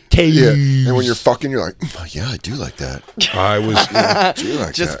burritos. Yeah. And when you're fucking, you're like, yeah, I do like that. I was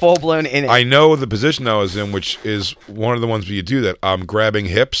just full blown in it. I know the position I was in, which is one of the ones where you do that. I'm grabbing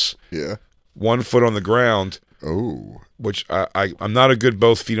hips. Yeah. 1 foot on the ground. Oh. Which I'm not a good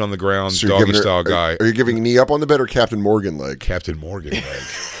both feet on the ground doggy style guy. Are you giving knee up on the bed or Captain Morgan leg? Captain Morgan leg.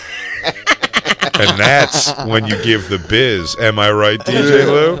 And that's when you give the biz. Am I right, DJ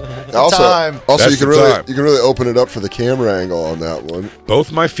Lou? Also, you can really open it up for the camera angle on that one.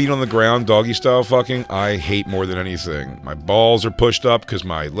 Both my feet on the ground, doggy style fucking, I hate more than anything. My balls are pushed up because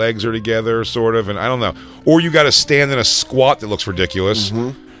my legs are together, sort of, and I don't know. Or you got to stand in a squat that looks ridiculous.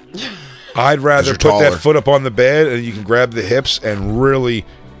 I'd rather put that foot up on the bed and you can grab the hips and really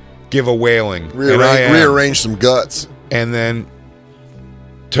give a wailing. Rearrange some guts. And then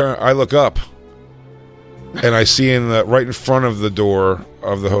I look up. And I see right in front of the door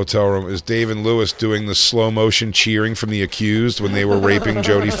of the hotel room is Dave and Lewis doing the slow motion cheering from The Accused when they were raping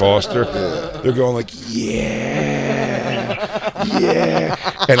Jodie Foster. They're going like, yeah.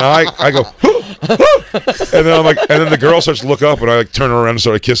 And I go, and then I'm like, and then the girl starts to look up, and I like turn around and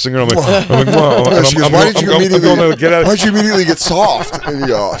start kissing her. I'm like, wow. And she goes, why did you immediately get soft? And you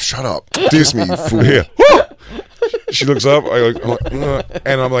go, oh, shut up, diss me, you fool. Yeah. She looks up,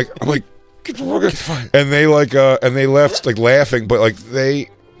 and I'm like. And they and they left like laughing, but like they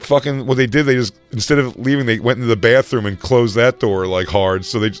fucking what they did, they just instead of leaving, they went into the bathroom and closed that door like hard.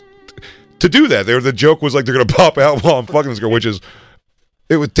 So they to do that, the joke was like they're gonna pop out while I'm fucking this girl, which is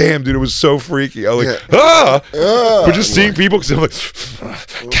it was damn dude, it was so freaky. I was like but just seeing people because I'm like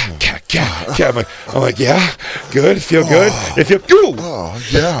I'm like yeah, good, feel good, it feel good. Oh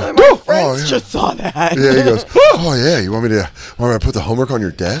yeah, my friends just saw that. Yeah, he goes, oh yeah, you want me to put the homework on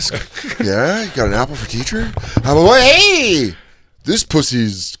your desk? Yeah, you got an apple for teacher? I'm like, hey, this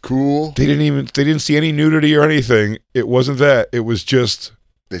pussy's cool. They didn't see any nudity or anything. It wasn't that. It was just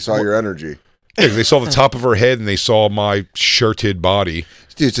they saw your energy. Yeah, they saw the top of her head and they saw my shirted body.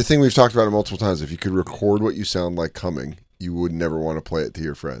 Dude, it's a thing we've talked about it multiple times. If you could record what you sound like coming, you would never want to play it to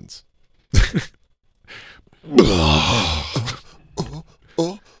your friends.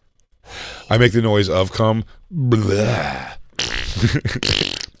 I make the noise of cum. Yeah,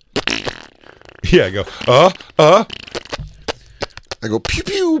 I go, I go, pew,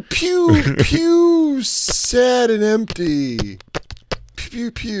 pew, pew, pew, sad and empty.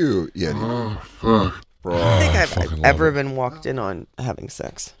 Pew, pew, pew. Yeah. Bro. I don't think I've ever been walked in on having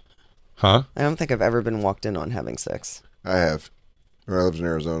sex. Huh? I don't think I've ever been walked in on having sex. I have. When I lived in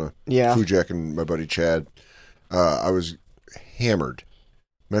Arizona. Yeah. Fujak and my buddy Chad. I was hammered.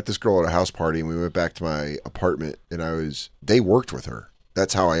 Met this girl at a house party, and we went back to my apartment, and they worked with her.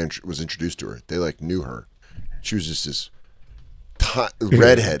 That's how I was introduced to her. They knew her. She was just this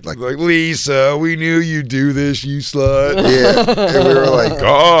redhead, like Lisa, we knew you'd do this, you slut. Yeah, and we were like,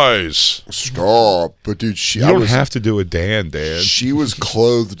 guys, stop. But dude, you don't have to do a Dan. She was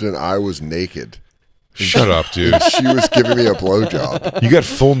clothed and I was naked. Shut up, dude. She was giving me a blowjob. You got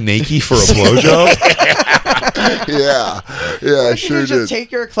full naked for a blowjob? Yeah, I sure did. Just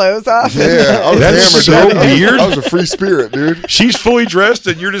take your clothes off. Yeah, I was that's hammered. So weird. I was a free spirit, dude. She's fully dressed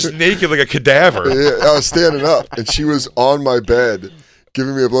and you're just naked like a cadaver. Yeah, I was standing up and she was on my bed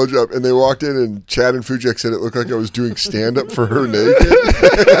giving me a blowjob, and they walked in and Chad and Fujek said it looked like I was doing stand-up for her naked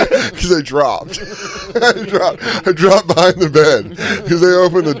because I dropped. I dropped behind the bed because they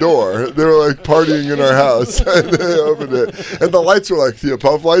opened the door. They were like partying in our house and they opened it, and the lights were like the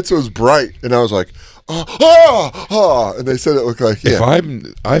puff lights, so it was bright, and I was like, and they said it looked like, yeah.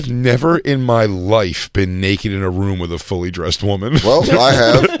 I've never in my life been naked in a room with a fully dressed woman. Well, I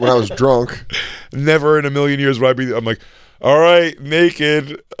have when I was drunk. Never in a million years would I'm like, all right,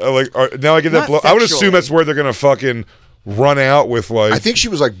 naked. Now I get that blow. I would assume that's where they're gonna fucking run out with like. I think she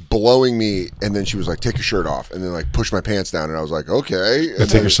was like blowing me, and then she was like, "Take your shirt off," and then like push my pants down, and I was like, "Okay." And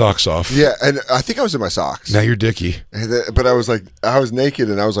take your socks off. Yeah, and I think I was in my socks. Now you're dicky. But I was like, I was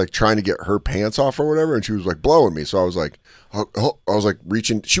naked, and I was like trying to get her pants off or whatever, and she was like blowing me. So I was like,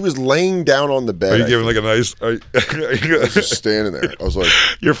 reaching. She was laying down on the bed. Are you giving like a nice? I was just standing there. I was like,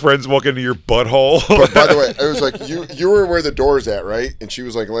 your friends walk into your butthole. But by the way, it was like you were where the door's at, right? And she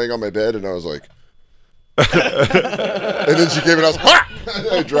was like laying on my bed, and I was like. And then she came and I was ha!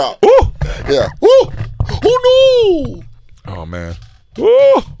 I dropped. Woo! Yeah. Woo! Oh no! Oh man.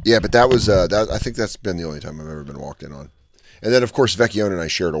 Woo! Yeah, but that was that. I think that's been the only time I've ever been walked in on. And then of course Vecchione and I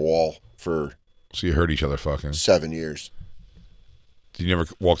shared a wall for. So you heard each other fucking 7 years. Did you never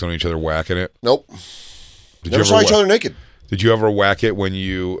walked on each other whacking it? Nope. Never saw each other naked. Did you ever whack it when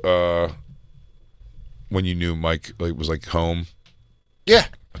you knew Mike was like home? Yeah.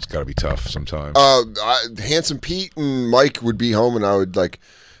 It's got to be tough sometimes. Handsome Pete and Mike would be home, and I would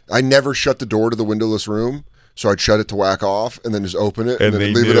I never shut the door to the windowless room, so I'd shut it to whack off, and then just open it, and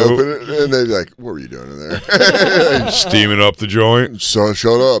then leave it open, and they'd be like, "What were you doing in there?" Steaming up the joint. So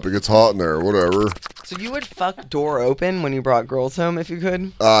shut up, it gets hot in there, whatever. So you would fuck door open when you brought girls home if you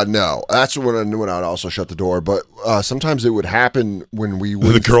could? No, that's when I'd also shut the door. But sometimes it would happen when we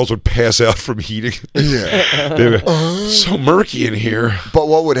would. The girls would pass out from heating. Yeah, so murky in here. But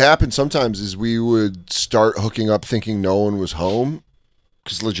what would happen sometimes is we would start hooking up, thinking no one was home,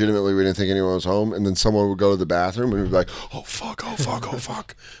 because legitimately we didn't think anyone was home, and then someone would go to the bathroom and we'd be like, "Oh fuck, oh fuck, oh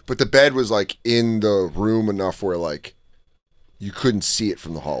fuck," but the bed was like in the room enough where like. You couldn't see it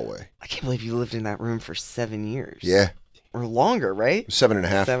from the hallway. I can't believe you lived in that room for 7 years. Yeah. Or longer, right?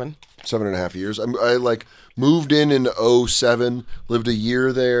 7.5. 7. 7.5 years. I like moved in 2007, lived a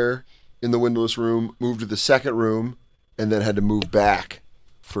year there in the windowless room, moved to the second room, and then had to move back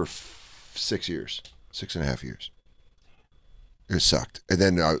for 6 years. 6.5 years. It sucked. And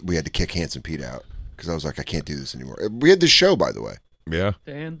then we had to kick Handsome Pete out because I was like, I can't do this anymore. We had this show, by the way. Yeah.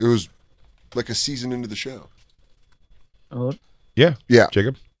 Dan? It was like a season into the show. Oh. Yeah. Yeah.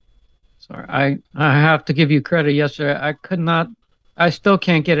 Jacob? Sorry. I have to give you credit. Yesterday, I still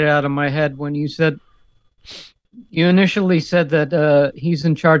can't get it out of my head when you initially said that he's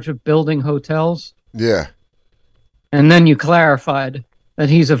in charge of building hotels. Yeah. And then you clarified that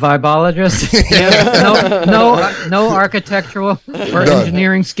he's a vibologist. No architectural or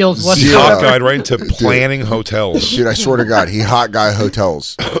engineering skills whatsoever. Hot guy right into planning hotels. Dude, I swear to God, he hot guy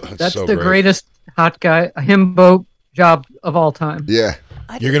hotels. That's so the greatest hot guy himbo job of all time. Yeah.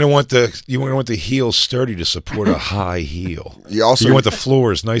 You're gonna want the heels sturdy to support a high heel. You want the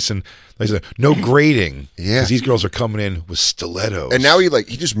floors nice and no grading. Yeah, because these girls are coming in with stilettos. And now he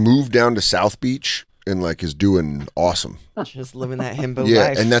just moved down to South Beach and is doing awesome. Just living that himbo yeah,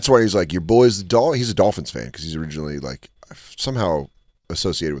 life. And that's why he's like, your boy's he's a Dolphins fan because he's originally somehow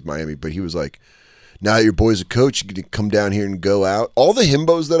associated with Miami, but he was like, now that your boy's a coach, you can come down here and go out. All the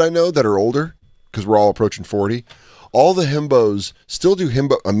himbos that I know that are older, because we're all approaching 40. All the himbos still do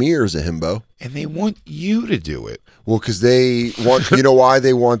himbo. Amir is a himbo. And they want you to do it. Well, because they want, you know why?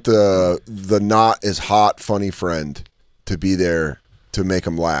 They want the not as hot, funny friend to be there to make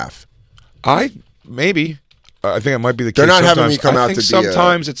them laugh. Maybe. I think it might be the case. They're not sometimes. having me come I out think to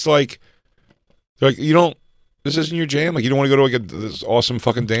sometimes it's like you don't, this isn't your jam? You don't want to go to this awesome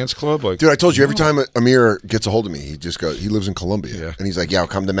fucking dance club? Dude, I told you, every time Amir gets a hold of me, he just goes, he lives in Colombia. And he's like, yeah, I'll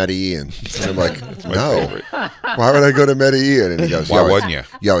come to Medellin. And I'm like, no. Why would I go to Medellin? And he goes, why wouldn't you?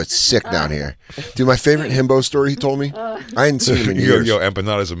 Yo, it's sick down here. Dude, my favorite himbo story he told me, I hadn't seen him in years. Yo,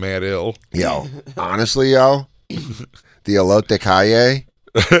 empanadas are mad ill. Yo, honestly, the elote calle,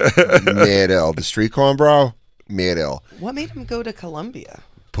 mad ill. The street corn, bro, mad ill. What made him go to Colombia?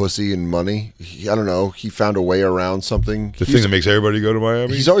 Pussy and money. I don't know. He found a way around something. The thing that makes everybody go to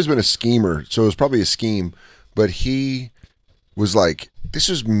Miami? He's always been a schemer, so it was probably a scheme. But he was like, this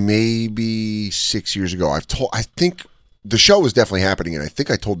was maybe 6 years ago. I think the show was definitely happening, and I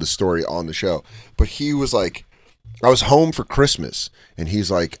think I told the story on the show. But he was like, I was home for Christmas, and he's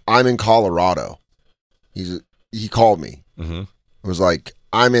like, I'm in Colorado. He called me. Mm-hmm. It was like,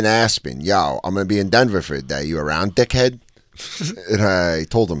 I'm in Aspen. Yo, I'm going to be in Denver for a day. You around, dickhead? And I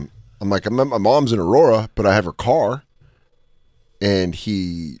told him, I'm like, my mom's in Aurora, but I have her car. And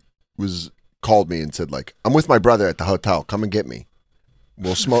he called me and said, like, I'm with my brother at the hotel. Come and get me.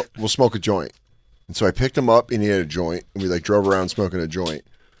 We'll smoke a joint. And so I picked him up, and he had a joint, and we drove around smoking a joint.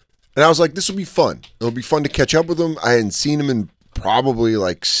 And I was like, this will be fun. It'll be fun to catch up with him. I hadn't seen him in probably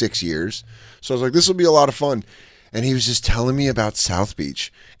 6 years. So I was like, this will be a lot of fun. And he was just telling me about South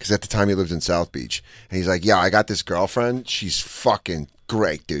Beach, because at the time he lived in South Beach. And he's like, yeah, I got this girlfriend. She's fucking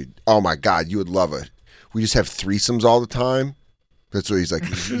great, dude. Oh, my God, you would love her. we just have threesomes all the time. That's what he's like.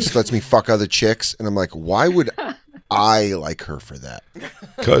 He just lets me fuck other chicks. And I'm like, why would I like her for that?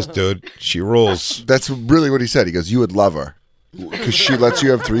 Because, dude, she rules. That's really what he said. He goes, you would love her. Because she lets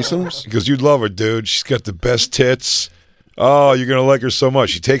you have threesomes? Because you'd love her, dude. She's got the best tits. Oh, you're going to like her so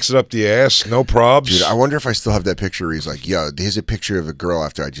much. She takes it up the ass, no probs. Dude, I wonder if I still have that picture where he's like, yo, here's a picture of a girl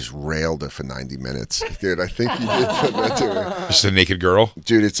after I just railed her for 90 minutes. Dude, I think he did send that to me. Just a naked girl?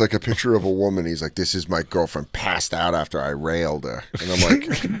 Dude, it's like a picture of a woman. He's like, this is my girlfriend passed out after I railed her. And I'm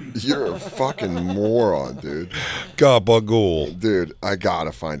like, you're a fucking moron, dude. Gabagool. Dude, I got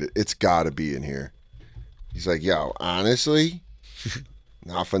to find it. It's got to be in here. He's like, yo, honestly,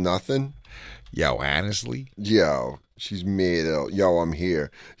 not for nothing. Yo, honestly? Yo. She's made out. Yo, I'm here.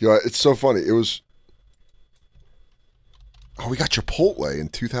 Yo, it's so funny. It was. Oh, we got Chipotle in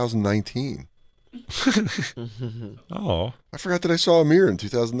 2019. Oh. I forgot that I saw Amir in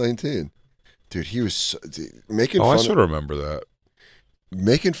 2019. Dude, he was making fun I of. sort of remember that.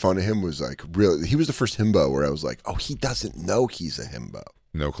 Making fun of him was like really. He was the first himbo where I was like, oh, he doesn't know he's a himbo.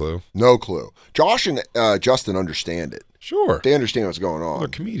 No clue. No clue. Josh and Justin understand it. Sure. They understand what's going on. They're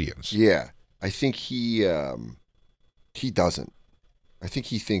comedians. Yeah. I think he doesn't. I think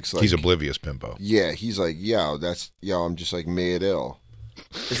he thinks like he's oblivious, Pimpo. Yeah, he's like, I'm just like made ill.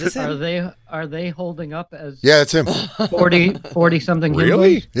 Is this him? Are they holding up as? Yeah, it's him. 40 something.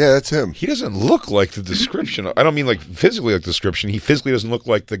 Really? Himbos? Yeah, that's him. He doesn't look like the description. I don't mean like physically like the description. He physically doesn't look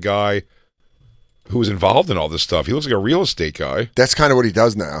like the guy who was involved in all this stuff. He looks like a real estate guy. That's kind of what he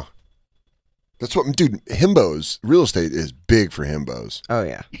does now. That's what, dude, himbos, real estate is big for himbos. Oh,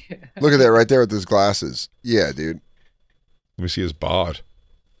 yeah. Look at that right there with his glasses. Yeah, dude. Let me see his bod.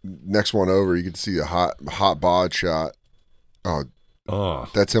 Next one over, you can see a hot bod shot. Oh,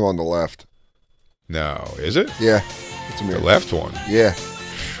 that's him on the left. No, is it? Yeah. It's the left one. Yeah.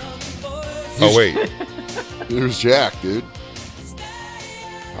 Oh, wait. There's Jack, dude.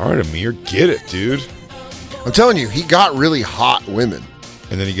 All right, Amir, get it, dude. I'm telling you, he got really hot women.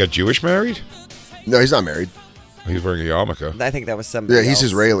 And then he got Jewish married? No, he's not married. He's wearing a yarmulke. I think that was somebody Yeah, he's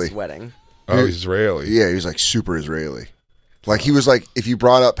else's Israeli. wedding. Oh, he's Israeli. Yeah, he was like super Israeli. Like he was like, if you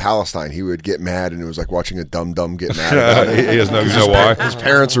brought up Palestine, he would get mad, and it was like watching a dumb get mad about it. He doesn't know, you know why? His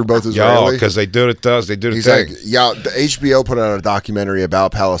parents are both Israeli. Because they do it. They do the He's thing. like, yeah, the HBO put out a documentary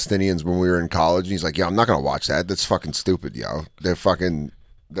about Palestinians when we were in college, and he's like, yeah, I'm not gonna watch that. That's fucking stupid, yo. They're assholes.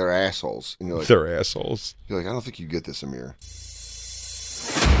 And you're like, they're assholes. You're like, I don't think you get this, Amir.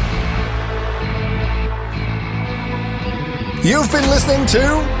 You've been listening to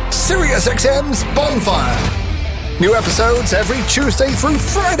SiriusXM's Bonfire. New episodes every Tuesday through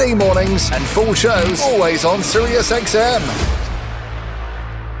Friday mornings, and full shows always on SiriusXM.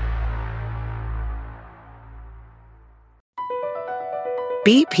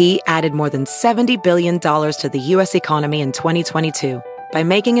 BP added more than $70 billion to the U.S. economy in 2022 by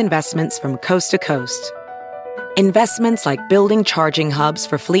making investments from coast to coast. Investments like building charging hubs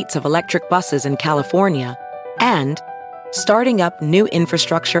for fleets of electric buses in California and starting up new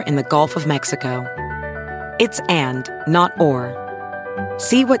infrastructure in the Gulf of Mexico. It's and, not or.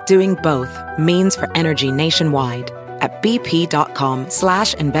 See what doing both means for energy nationwide at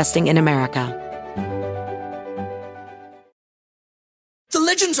bp.com/investing in America. The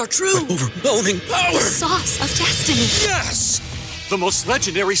legends are true. Overwhelming power! The sauce of destiny. Yes! The most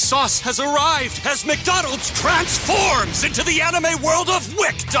legendary sauce has arrived as McDonald's transforms into the anime world of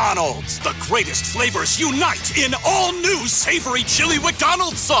WickDonald's. The greatest flavors unite in all new savory chili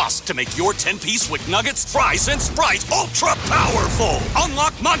McDonald's sauce to make your 10-piece Wick Nuggets, fries, and Sprite ultra-powerful.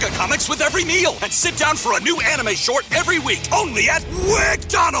 Unlock manga comics with every meal and sit down for a new anime short every week only at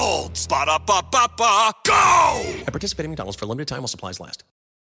WickDonald's. Ba-da-ba-ba-ba, go! At participating McDonald's for a limited time while supplies last.